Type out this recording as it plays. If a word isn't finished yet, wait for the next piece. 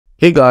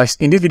Hey guys,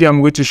 in this video I'm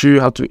going to show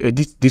you how to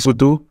edit this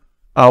photo.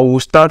 I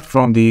will start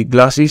from the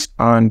glasses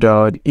and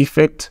the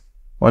effect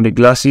on the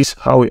glasses,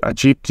 how we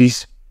achieve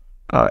this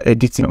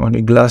editing on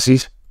the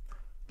glasses.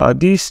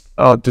 This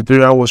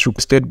tutorial was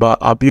requested by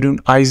Abidun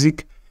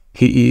Isaac.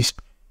 He is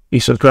a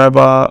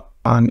subscriber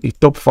and a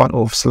top fan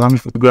of Islamic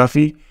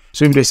photography.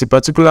 So if there's a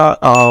particular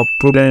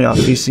problem you are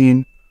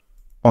facing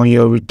on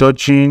your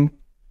retouching,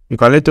 you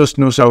can let us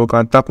know so we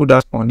can tackle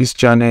that on this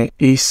channel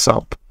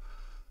ASAP.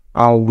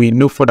 With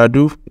no further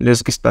ado,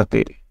 let's get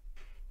started.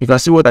 You can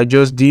see what I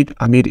just did.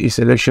 I made a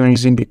selection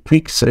using the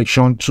quick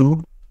selection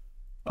tool.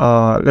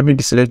 Let me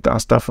deselect and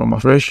start from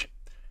afresh.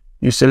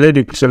 You select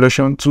the quick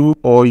selection tool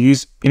or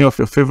use any of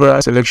your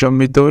favorite selection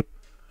method.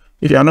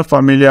 If you are not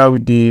familiar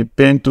with the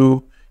pen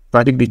tool,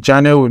 I think the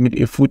channel will make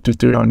a full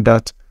tutorial on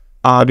that.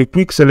 The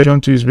quick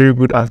selection tool is very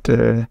good at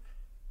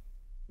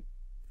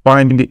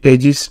finding the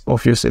edges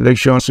of your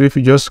selection. So if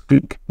you just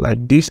click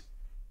like this,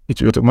 it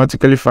will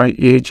automatically find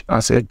edge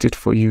and select it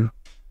for you.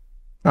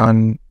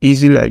 And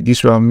easy like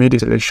this, we have made a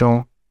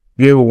selection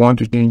where we want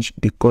to change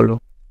the color.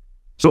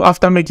 So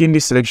after making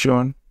this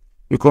selection,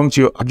 you come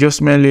to your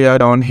adjustment layer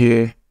down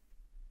here,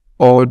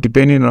 or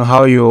depending on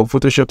how your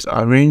Photoshop is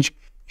arranged.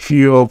 If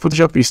your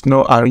Photoshop is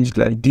not arranged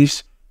like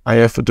this, and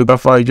you're a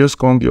photographer, you just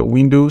come to your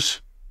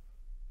Windows,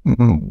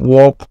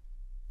 work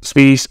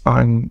space,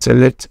 and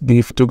select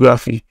the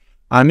photography.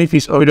 And if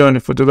it's already on the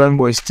photography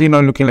but it's still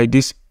not looking like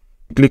this,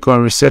 click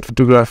on reset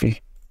photography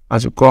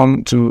as you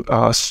come to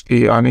an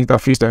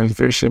interface that is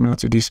very similar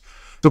to this.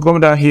 So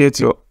come down here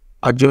to your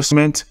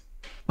adjustment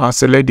and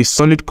select the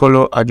solid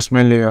color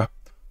adjustment layer.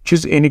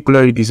 Choose any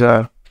color you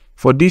desire.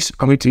 For this,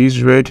 I'm going to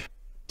use red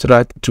so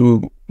that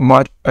to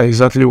match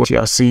exactly what you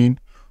are seeing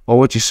or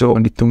what you saw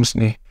on the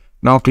thumbnail.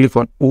 Now click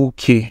on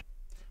OK,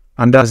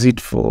 and that's it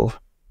for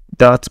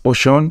that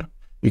portion.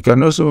 You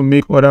can also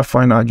make other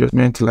fine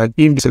adjustments, like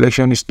if the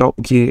selection is not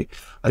okay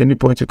at any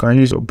point, you can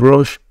use your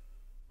brush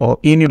or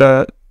any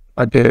other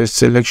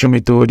selection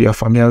method you are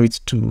familiar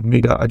with to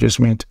make that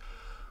adjustment.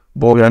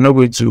 But we are not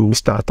going to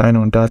waste our time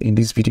on that in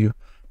this video.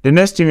 The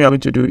next thing we are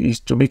going to do is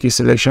to make a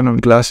selection of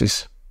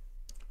glasses.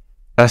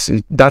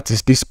 That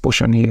is this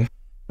portion here.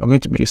 I'm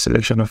going to make a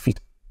selection of it.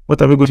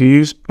 What are we going to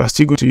use? We are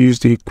still going to use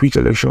the quick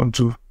selection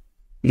tool.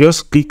 You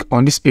just click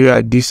on this area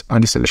like this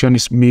and the selection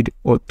is made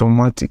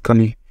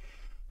automatically.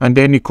 And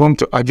then you come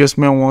to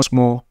adjustment once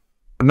more.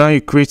 Now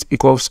you create a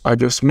curves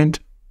adjustment.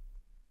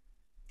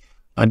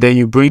 And then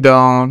you bring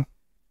down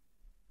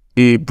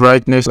the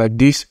brightness like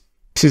this.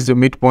 This is the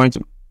midpoint.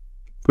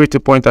 Create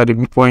a point at the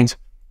midpoint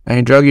and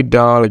you drag it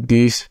down like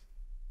this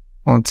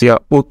until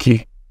you're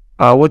okay.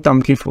 What I'm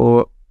looking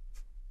for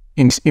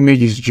in this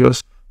image is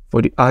just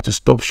for the eye to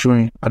stop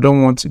showing. I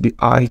don't want the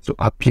eye to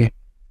appear.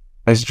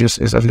 That's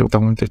just exactly what I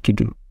wanted to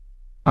do.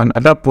 And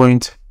at that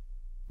point,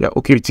 you're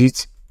okay with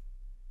it.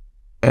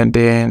 And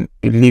then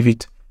you leave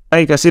it. Now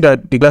you can see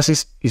that the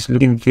glasses is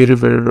looking very,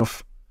 very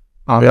rough.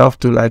 And we have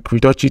to like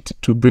retouch it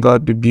to bring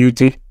out the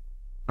beauty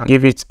and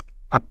give it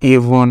an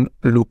even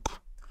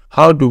look.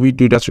 How do we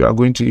do that? We are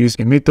going to use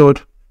a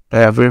method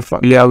that I am very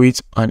familiar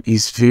with and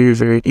is very,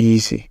 very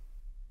easy.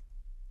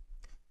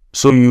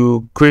 So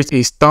you create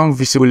a stamp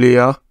visible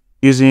layer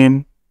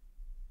using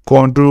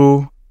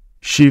Ctrl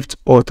Shift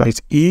Alt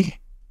E,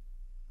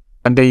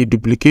 and then you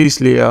duplicate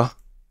this layer,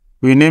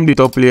 rename the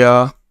top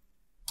layer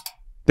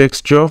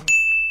texture,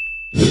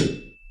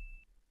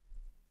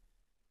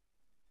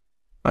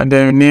 and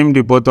then rename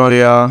the bottom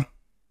layer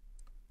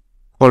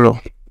color.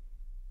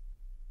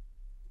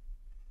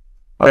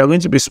 We are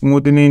going to be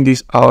smoothing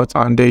this out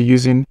and then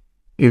using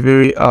a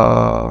very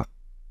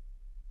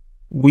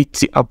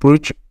witty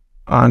approach,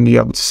 and you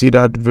have to see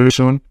that very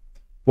soon.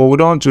 But we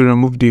don't want to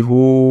remove the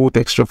whole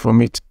texture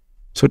from it.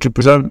 So to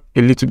preserve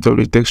a little bit of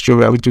the texture,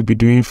 we are going to be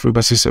doing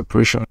frequency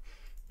separation,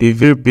 the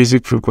very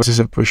basic frequency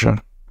separation.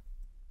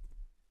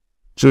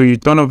 So you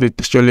turn off the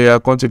texture layer,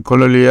 come to the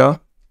color layer,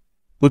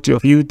 put your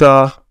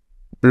filter,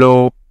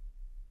 blur,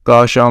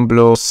 Gaussian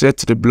blur, set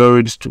the blur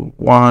radius to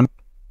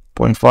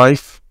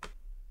 1.5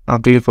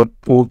 and click on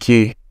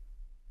OK.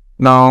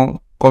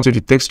 Now come to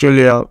the texture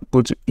layer,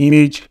 go to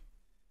image,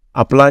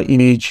 apply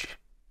image,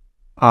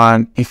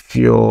 and if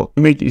your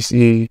image is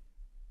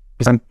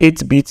an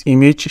 8-bit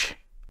image,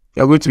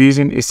 you're going to be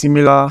using a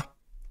similar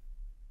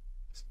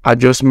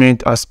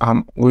adjustment as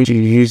I'm going to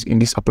use in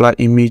this apply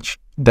image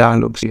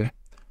dialogues here.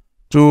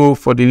 So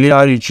for the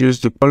layer, you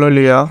choose the color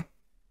layer.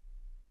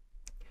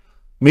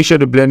 Make sure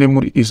the blending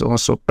mode is on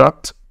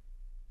subtract.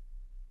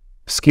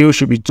 Scale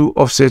should be 2,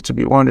 offset to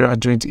be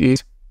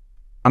 128.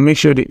 And make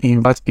sure the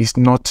invert is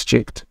not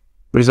checked.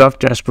 Preserve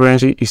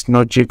transparency is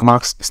not checked.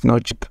 Max is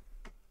not checked.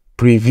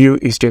 Preview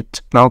is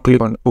checked. Now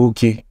click on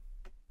OK.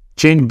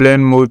 Change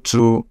blend mode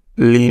to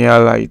linear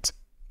light.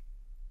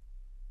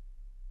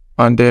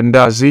 And then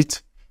that's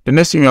it. The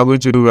next thing we are going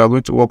to do, we are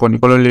going to work on the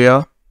color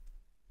layer.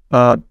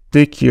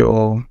 Take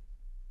your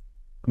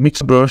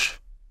mix brush.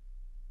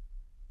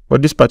 For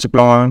this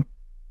particular one,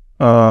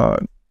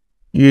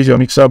 use your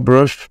mixer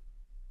brush,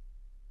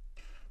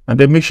 and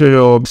then make sure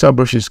your mixer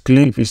brush is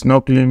clean. If it's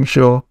not clean, make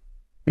sure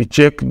you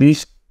check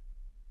this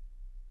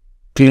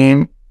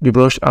claim the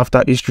brush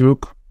after each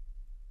stroke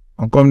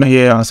and come down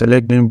here and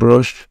select clean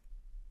brush.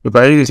 You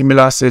can use a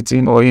similar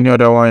setting or any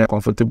other one you're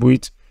comfortable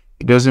with.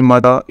 It doesn't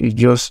matter. It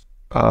just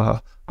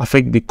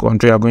affect the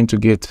control you're going to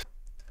get.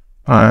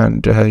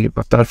 And you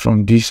can start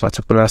from these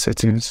particular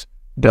settings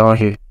down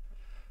here.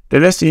 The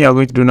next thing you're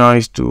going to do now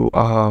is to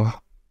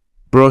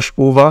brush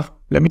over.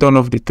 Let me turn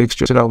off the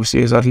texture so that we see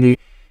exactly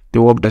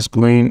the work that's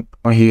going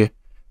on here.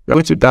 We're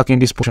going to darken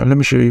this portion. Let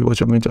me show you what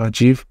you're going to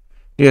achieve.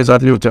 Here's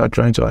exactly what you're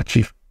trying to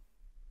achieve.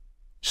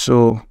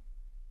 So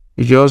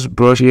you just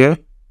brush here,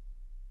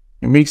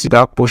 you mix the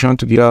dark portion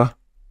together,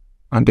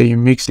 and then you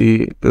mix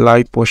the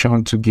light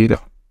portion together.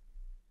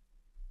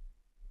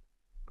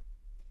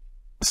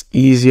 As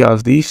easy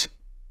as this.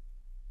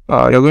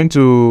 You're going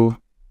to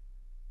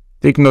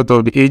take note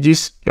of the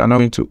edges. You're not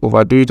going to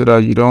overdo it so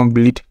that you don't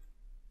bleed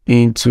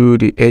into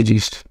the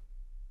edges.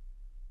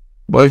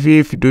 But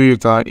if you do, you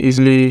can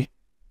easily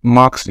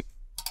mark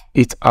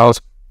it out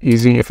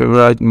using your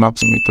favorite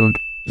marks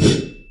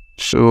method.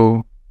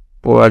 So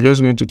we're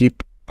just going to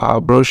keep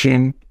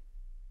brushing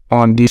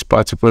on this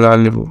particular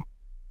level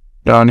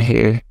down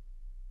here.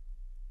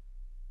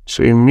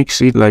 So you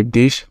mix it like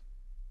this.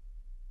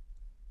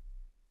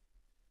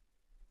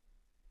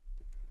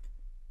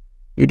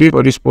 You do it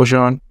for this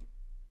portion.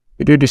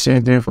 You do the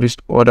same thing for this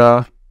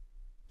other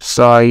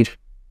side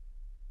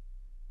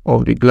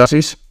of the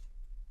glasses.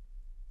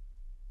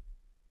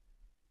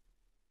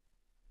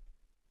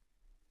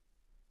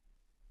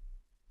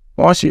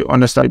 Once you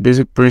understand the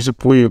basic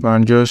principle, you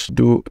can just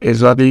do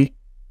exactly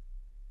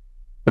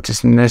what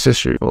is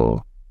necessary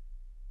for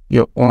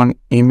your own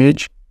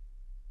image,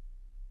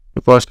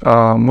 because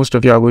most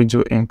of you are going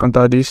to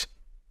encounter this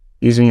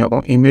using your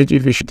own image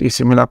if you shoot a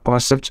similar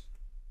concept,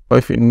 or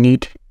if you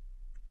need.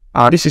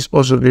 This is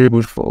also very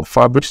good for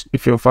fabrics.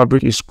 If your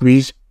fabric is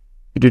squeezed,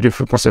 you do the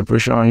frequency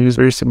separation and use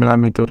very similar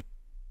method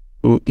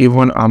to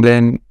even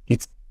blend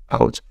it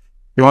out.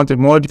 If you want a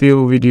more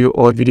detailed video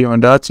or video on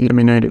that, let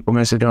me know in the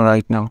comment section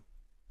right now.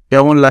 If you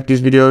haven't liked this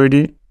video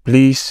already,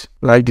 please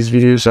like this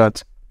video so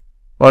that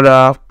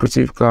other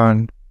creative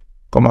can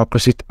come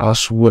across it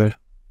as well.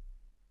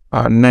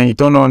 And then you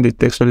turn on the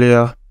texture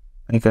layer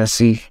and you can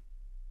see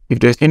if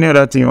there's any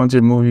other thing you want to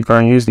remove, you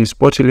can use the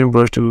spot healing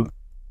brush to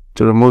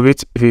remove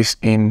it. If it's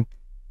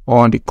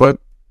on the cut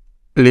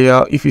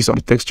layer, if it's on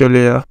the texture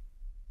layer,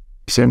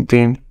 same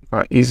thing. You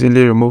can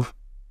easily remove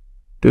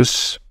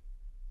those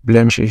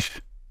blemishes.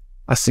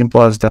 As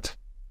simple as that.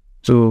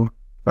 So you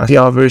can see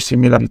how very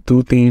similar the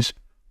two things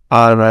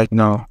are right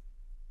now.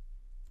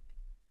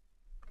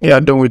 Yeah,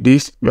 done with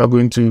this. We are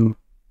going to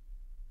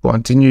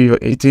continue your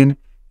editing.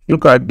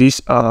 Look at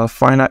this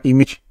final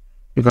image.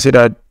 You can see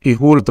that a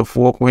whole lot of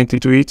work went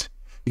into it.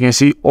 You can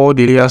see all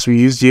the layers we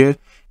used here.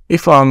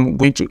 If I'm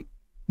going to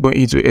go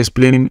into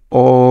explaining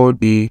all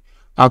the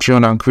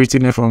action and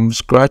creating it from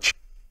scratch,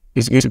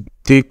 it's going to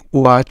take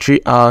over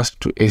 3 hours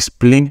to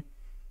explain.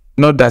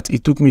 Not that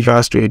it took me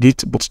hours to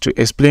edit, but to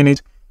explain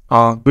it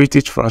and create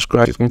it from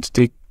scratch is going to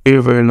take a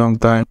very long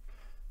time,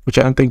 which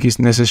I don't think is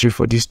necessary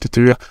for this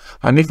tutorial.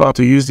 And if I have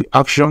to use the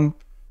action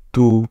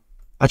to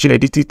actually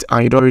edit it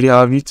and you don't already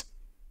have it,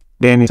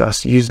 then it's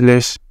as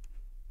useless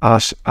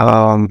as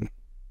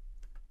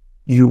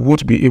you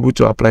won't be able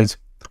to apply it.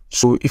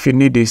 So if you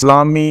need the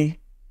Islami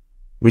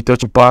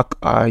retouch pack,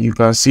 you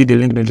can see the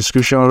link in the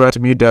description. Write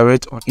me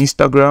direct on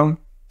Instagram.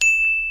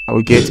 I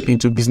will get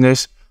into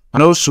business.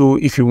 And also,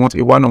 if you want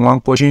a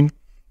one-on-one coaching,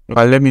 you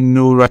can let me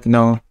know right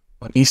now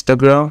on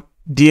Instagram.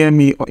 DM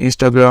me on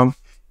Instagram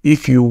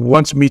if you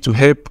want me to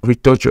help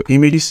retouch your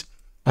images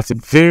at a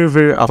very,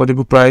 very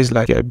affordable price,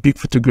 like a big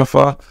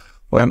photographer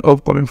or an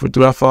upcoming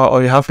photographer,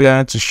 or you have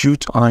client to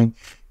shoot and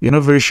you're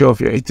not very sure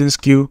of your editing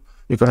skill.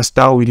 You can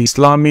start with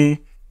Islami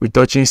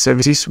retouching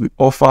services. We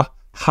offer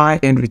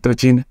high-end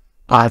retouching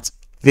at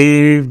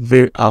very,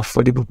 very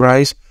affordable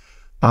price,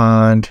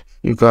 and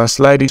you can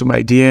slide into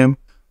my DM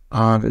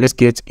and let's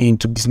get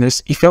into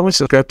business. If you haven't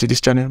subscribed to this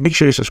channel, make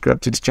sure you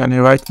subscribe to this channel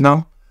right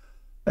now.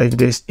 If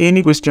there's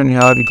any question you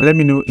have, you can let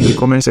me know in the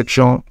comment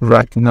section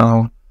right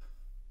now.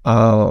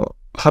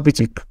 Happy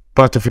to be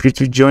part of your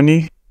creative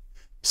journey.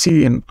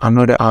 See you in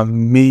another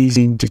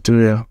amazing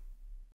tutorial.